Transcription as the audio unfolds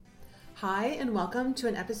Hi, and welcome to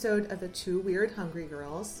an episode of the Two Weird Hungry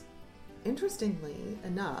Girls. Interestingly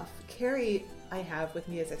enough, Carrie I have with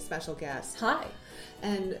me as a special guest. Hi.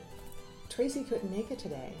 And Tracy couldn't make it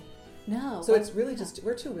today. No. So it's really just,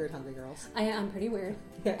 we're two weird hungry girls. I'm pretty weird.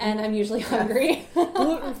 Yeah. And I'm usually hungry.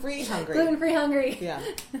 Gluten-free hungry. Gluten-free hungry. Yeah.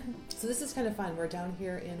 So this is kind of fun. We're down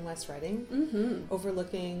here in West Reading,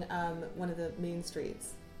 overlooking one of the main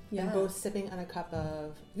streets. Yeah. And both sipping on a cup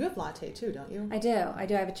of... You have latte too, don't you? I do. I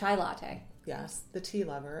have a chai latte. Yes, the tea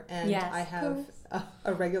lover. And yes, I have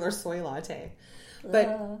a regular soy latte.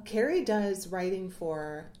 But Carrie does writing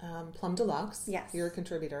for Plum Deluxe. Yes. You're a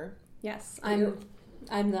contributor. Yes. I'm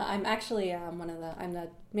actually I'm the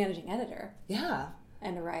managing editor. Yeah.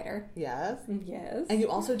 And a writer. Yes. Yes. And you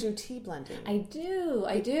also do tea blending. I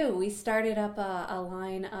do. We started up a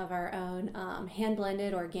line of our own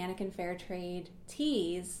hand-blended organic and fair trade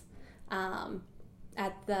teas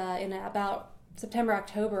in about September,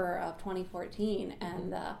 October of 2014,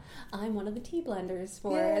 and I'm one of the tea blenders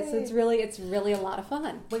for it. So it's really a lot of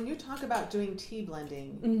fun. When you talk about doing tea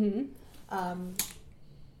blending,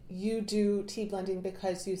 you do tea blending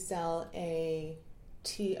because you sell a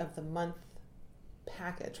tea of the month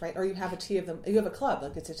package, right? Or you have a tea of the you have a club,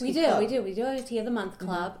 like it's a tea club. We do have a tea of the month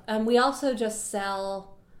club. We also just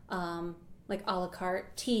sell like a la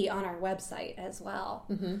carte tea on our website as well.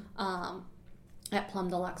 At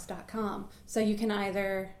plumdeluxe.com. So you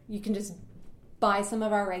can just buy some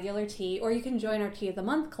of our regular tea, or you can join our tea of the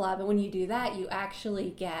month club, and when you do that you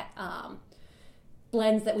actually get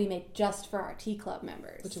blends that we make just for our tea club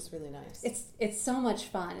members, which is really nice. It's so much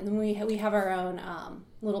fun. And then we have our own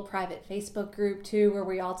little private Facebook group too, where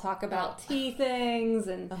we all talk about tea things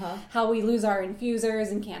and how we lose our infusers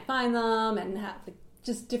and can't find them, and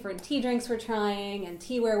just different tea drinks we're trying and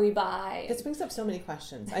tea where we buy. This brings up so many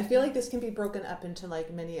questions. I feel like this can be broken up into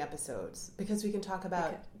like many episodes, because we can talk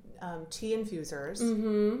about tea infusers,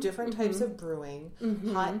 different types of brewing,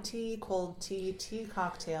 hot tea, cold tea, tea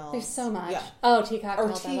cocktails. There's so much. Yeah. Oh, tea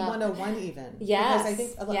cocktails. Or tea 101 even. Yes.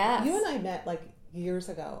 Because I think you and I met like years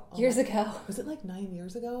ago. Years ago. Was it like 9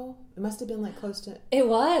 years ago? It must have been like close to... It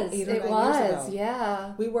was. 8 or 9 it was. years ago.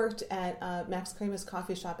 Yeah. We worked at Max Crema's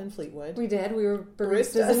coffee shop in Fleetwood. We did. We were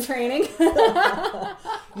baristas in training.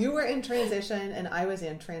 You were in transition and I was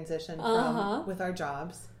in transition with our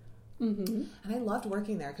jobs. And I loved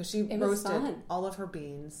working there because she roasted all of her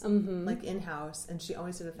beans like in-house, and she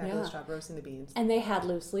always did a fabulous job roasting the beans. And they had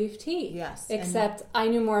loose leaf tea. Yes. Except I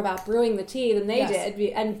knew more about brewing the tea than they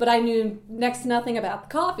did, but I knew next to nothing about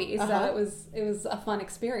the coffee, so it was a fun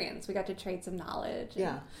experience. We got to trade some knowledge.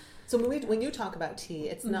 Yeah. So when you talk about tea,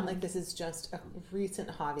 it's not like this is just a recent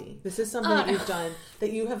hobby. This is something that you've done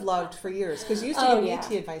that you have loved for years, because you used to give me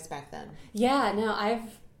tea advice back then. Yeah, no,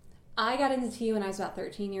 I got into tea when I was about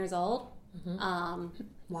 13 years old.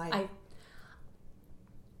 Why?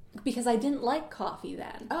 Because I didn't like coffee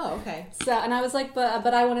then. Oh, okay. So, and I was like,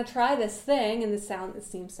 but I want to try this thing, and it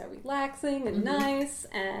seems so relaxing and nice.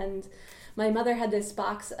 And my mother had this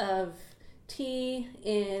box of tea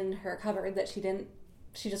in her cupboard that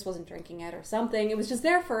she just wasn't drinking it or something. It was just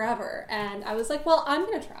there forever, and I was like, well, I'm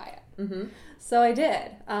going to try it. So I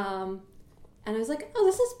did. And I was like, oh,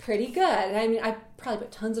 this is pretty good. I mean, I probably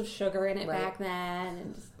put tons of sugar in it back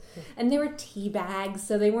then. And they were tea bags,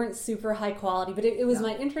 so they weren't super high quality. But it was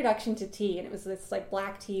my introduction to tea. And it was this like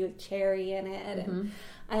black tea with cherry in it. And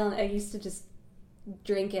I used to just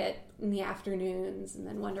drink it in the afternoons and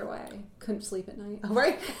then wonder why I couldn't sleep at night.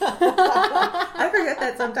 Right. I forget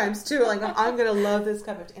that sometimes too. Like, I'm going to love this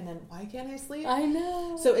cup of tea. And then why can't I sleep? I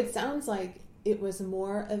know. So it sounds like it was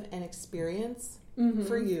more of an experience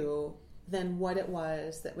for you than what it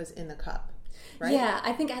was that was in the cup, right? Yeah,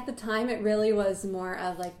 I think at the time it really was more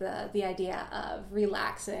of like the idea of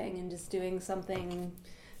relaxing and just doing something,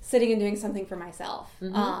 sitting and doing something for myself.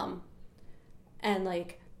 And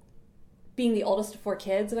like being the oldest of 4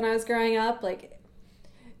 kids when I was growing up, like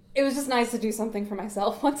it was just nice to do something for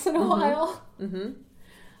myself once in a while.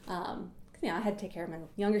 I had to take care of my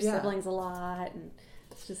younger siblings a lot, and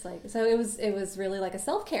it's just like, so it was really like a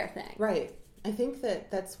self-care thing. Right. I think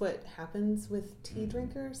that's what happens with tea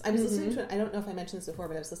drinkers. I was listening to, I don't know if I mentioned this before,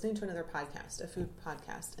 but I was listening to another podcast, a food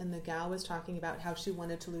podcast, and the gal was talking about how she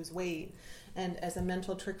wanted to lose weight, and as a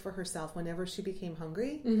mental trick for herself, whenever she became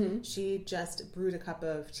hungry, she just brewed a cup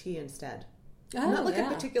of tea instead. Oh, not like a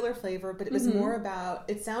particular flavor, but it was more about,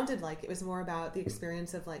 it sounded like it was more about the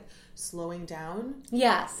experience of like slowing down.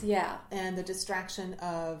 Yes, yeah. And the distraction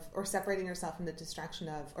of, or separating yourself from the distraction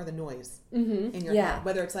of, or the noise in your head.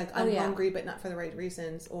 Whether it's like, I'm hungry but not for the right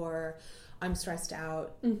reasons, or I'm stressed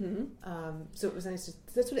out. Mm-hmm. So it was nice to,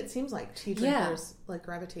 that's what it seems like tea drinkers like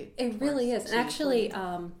gravitate. It really is. And actually,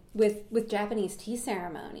 with Japanese tea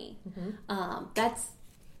ceremony, that's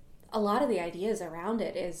a lot of the ideas around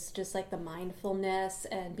it is just like the mindfulness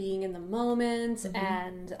and being in the moment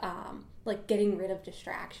and like getting rid of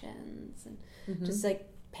distractions and just like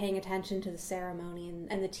paying attention to the ceremony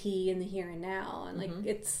and the tea in the here and now. And like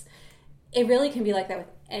it really can be like that with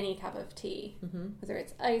any cup of tea, whether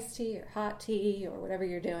it's iced tea or hot tea or whatever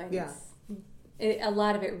you're doing. Yeah. A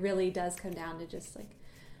lot of it really does come down to just like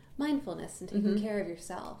mindfulness and taking care of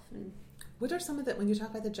yourself. And what are some of the, when you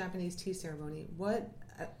talk about the Japanese tea ceremony, what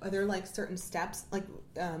are there like certain steps? Like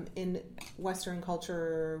in Western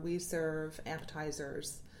culture, we serve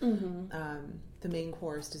appetizers, the main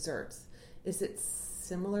course, desserts. Is it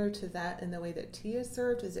similar to that in the way that tea is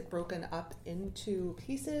served? Is it broken up into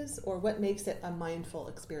pieces, or what makes it a mindful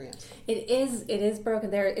experience? It is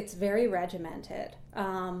broken there. It's very regimented.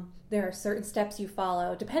 There are certain steps you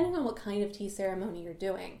follow depending on what kind of tea ceremony you're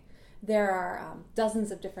doing. There are dozens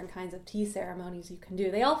of different kinds of tea ceremonies you can do.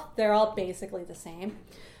 They're all basically the same,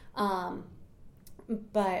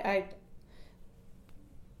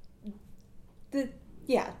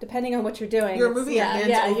 depending on what you're doing. You're moving your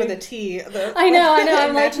hands over the tea. I know.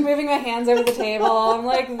 I'm like moving my hands over the table. I'm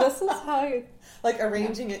like, this is how you... Like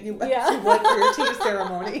arranging it, you want for your tea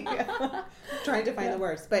ceremony. Trying to find the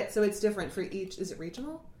words. But so it's different for each. Is it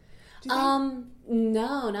regional?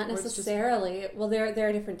 No, not necessarily. Well, there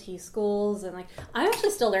are different tea schools, and like I'm actually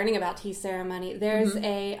still learning about tea ceremony. There's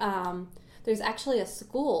there's actually a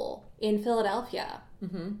school in Philadelphia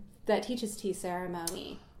that teaches tea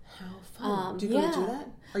ceremony. How fun! Do you go to do that?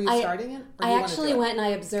 Are you starting it? I actually went and I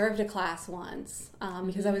observed a class once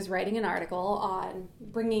because I was writing an article on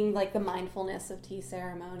bringing like the mindfulness of tea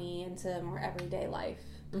ceremony into more everyday life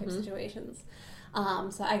type situations.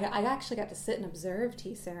 So I actually got to sit and observe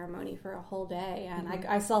tea ceremony for a whole day, and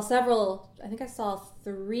I saw several. I think I saw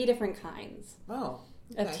 3 different kinds.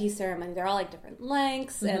 Of tea ceremony. They're all like different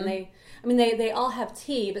lengths, and they all have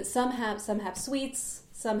tea, but some have sweets.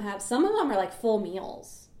 Some of them are like full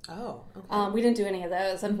meals. Oh, okay. We didn't do any of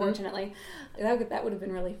those, unfortunately. That would have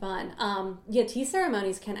been really fun. Tea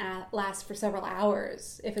ceremonies can last for several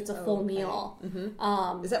hours if it's a full meal.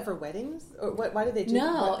 Is that for weddings? Or why do they do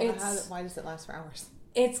no, that? Why does it last for hours?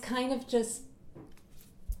 It's kind of just...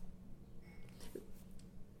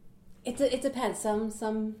 It depends.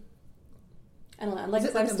 Some I don't know.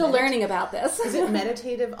 Like I'm still learning about this. Is it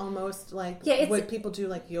meditative almost like what people do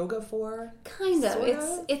like yoga for? Kind of.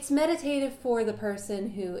 It's meditative for the person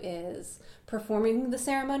who is performing the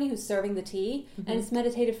ceremony, who's serving the tea, and it's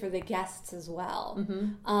meditative for the guests as well.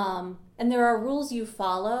 And there are rules you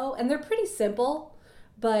follow, and they're pretty simple,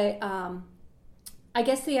 but I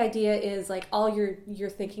guess the idea is like all you're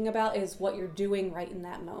thinking about is what you're doing right in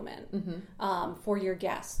that moment for your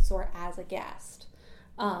guests or as a guest.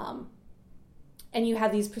 And you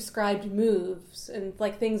have these prescribed moves and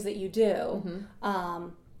like things that you do,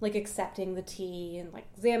 like accepting the tea and like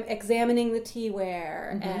examining the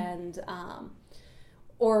teaware and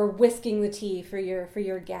or whisking the tea for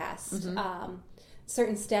your guest.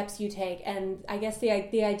 Certain steps you take, and I guess the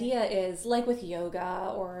idea is like with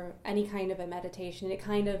yoga or any kind of a meditation, it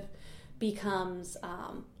kind of becomes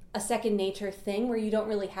a second nature thing where you don't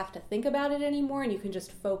really have to think about it anymore, and you can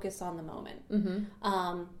just focus on the moment.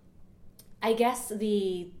 I guess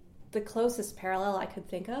the closest parallel I could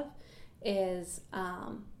think of is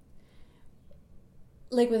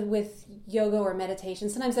like with yoga or meditation.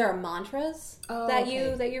 Sometimes there are mantras that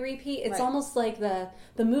you repeat. It's almost like the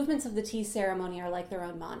movements of the tea ceremony are like their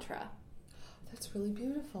own mantra. That's really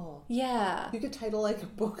beautiful. Yeah, you could title like a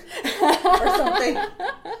book or something.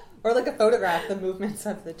 Or like a photograph, the movements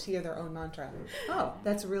of the tea are their own mantra. Oh,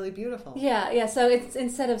 that's really beautiful. Yeah. So it's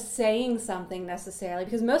instead of saying something necessarily,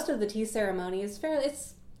 because most of the tea ceremony is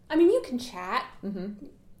you can chat,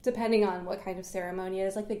 depending on what kind of ceremony it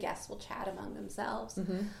is. Like the guests will chat among themselves.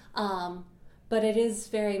 But it is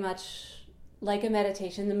very much like a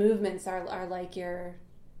meditation. The movements are like your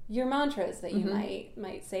mantras that you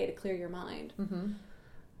might say to clear your mind.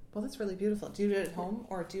 Well, that's really beautiful. Do you do it at home,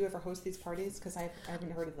 or do you ever host these parties? Because I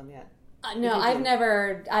haven't heard of them yet. No, I've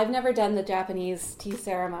never done the Japanese tea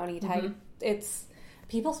ceremony type. It's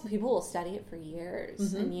people will study it for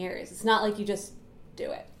years and years. It's not like you just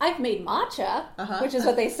do it. I've made matcha, which is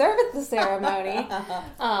what they serve at the ceremony,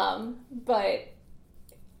 but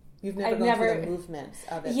you've never gone through the movements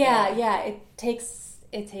of it. Yeah. It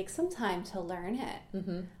takes some time to learn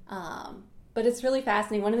it. But it's really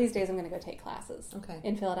fascinating. One of these days I'm going to go take classes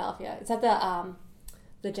in Philadelphia. It's at the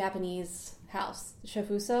Japanese house,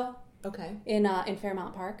 Shofuso. Okay. In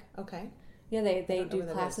Fairmount Park. Okay. Yeah, they don't know do where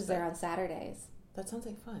that classes is, there on Saturdays. That sounds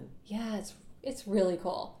like fun. Yeah, it's really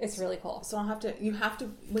cool. It's really cool. So you have to,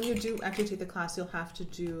 when you do actually take the class, you'll have to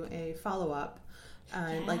do a follow-up,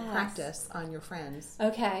 like practice on your friends.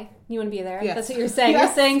 Okay. You want to be there? Yes. That's what you're saying. Yes.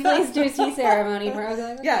 You're saying please do tea ceremony.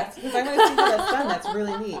 Okay. Yes, because I want to see how that's done. That's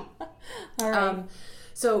really neat. All right.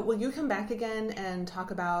 So will you come back again and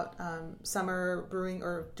talk about summer brewing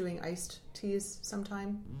or doing iced teas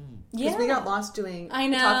sometime? Because we got lost talking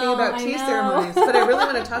about tea ceremonies, but I really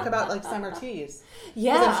want to talk about like summer teas.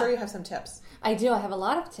 Yeah. Because I'm sure you have some tips. I do. I have a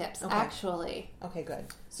lot of tips, actually. Okay, good.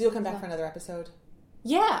 So you'll come back for another episode?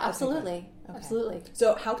 Yeah, absolutely. Okay. Absolutely.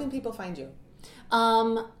 So how can people find you?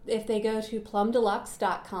 If they go to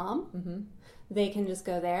plumdeluxe.com, they can just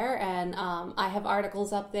go there, and I have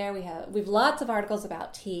articles up there. We have lots of articles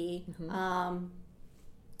about tea.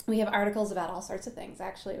 We have articles about all sorts of things.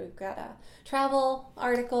 Actually, we've got travel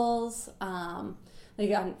articles. For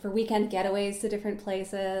weekend getaways to different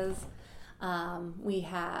places. We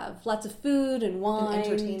have lots of food and wine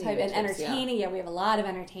and entertaining. Yeah, we have a lot of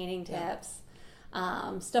entertaining tips.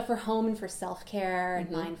 Stuff for home and for self-care and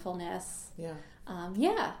mindfulness. Yeah.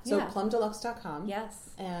 So plumdeluxe.com. Yes.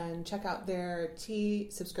 And check out their tea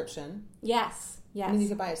subscription. Yes. I mean, you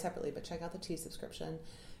can buy it separately, but check out the tea subscription.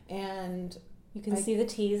 And you can see the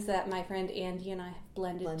teas that my friend Andy and I have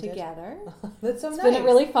blended. Together. That's so nice. It's been a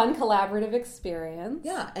really fun collaborative experience.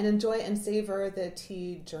 Yeah, and enjoy and savor the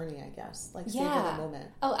tea journey, I guess. Like savor the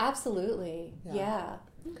moment. Oh, absolutely. Yeah.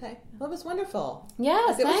 Okay. Well, it was wonderful.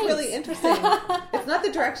 Yes, it was really interesting. It's not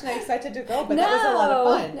the direction I expected to go, but that was a lot of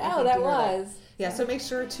fun. No, that was. Yeah, so make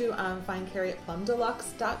sure to find Carrie at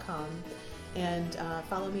plumdeluxe.com and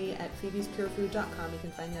follow me at phoebespurefood.com. You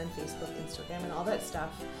can find me on Facebook, Instagram, and all that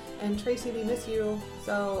stuff. And Tracy, we miss you.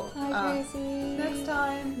 So hi, Tracy. Next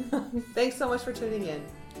time. Thanks so much for tuning in.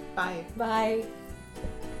 Bye. Bye.